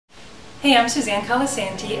Hey, I'm Susane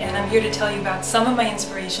Colasanti, and I'm here to tell you about some of my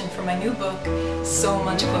inspiration for my new book, So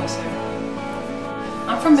Much Closer.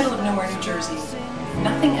 I'm from middle of nowhere, New Jersey.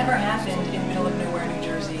 Nothing ever happened in middle of nowhere, New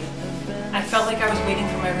Jersey. I felt like I was waiting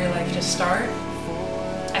for my real life to start.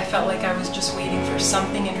 I felt like I was just waiting for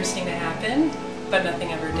something interesting to happen, but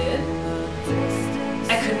nothing ever did.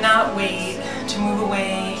 I could not wait to move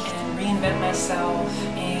away and reinvent myself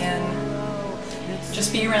and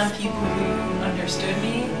just be around people who understood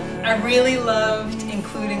me. I really loved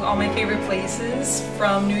including all my favorite places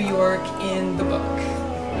from New York in the book,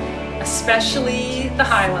 especially the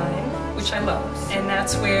High Line, which I love, and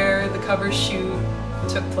that's where the cover shoot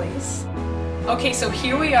took place. Okay, so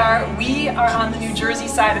here we are. We are on the New Jersey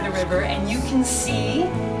side of the river, and you can see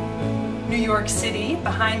New York City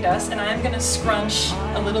behind us, and I'm going to scrunch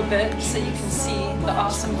a little bit so you can see the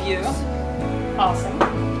awesome view. Awesome.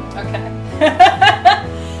 Okay.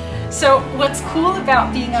 So what's cool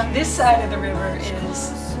about being on this side of the river is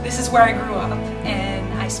this is where I grew up,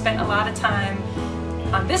 and I spent a lot of time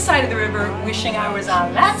on this side of the river wishing I was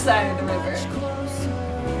on that side of the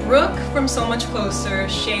river. Brooke from So Much Closer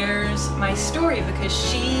shares my story because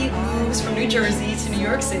she moves from New Jersey to New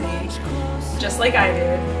York City, just like I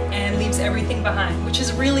did, and leaves everything behind, which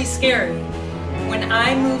is really scary. When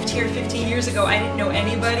I moved here 15 years ago, I didn't know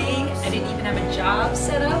anybody. I didn't even have a job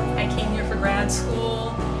set up. I came here for grad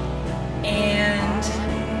school, and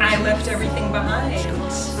I left everything behind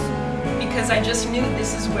because I just knew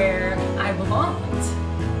this is where I belonged.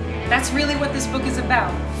 That's really what this book is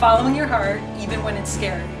about, following your heart even when it's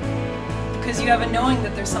scary, because you have a knowing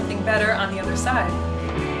that there's something better on the other side.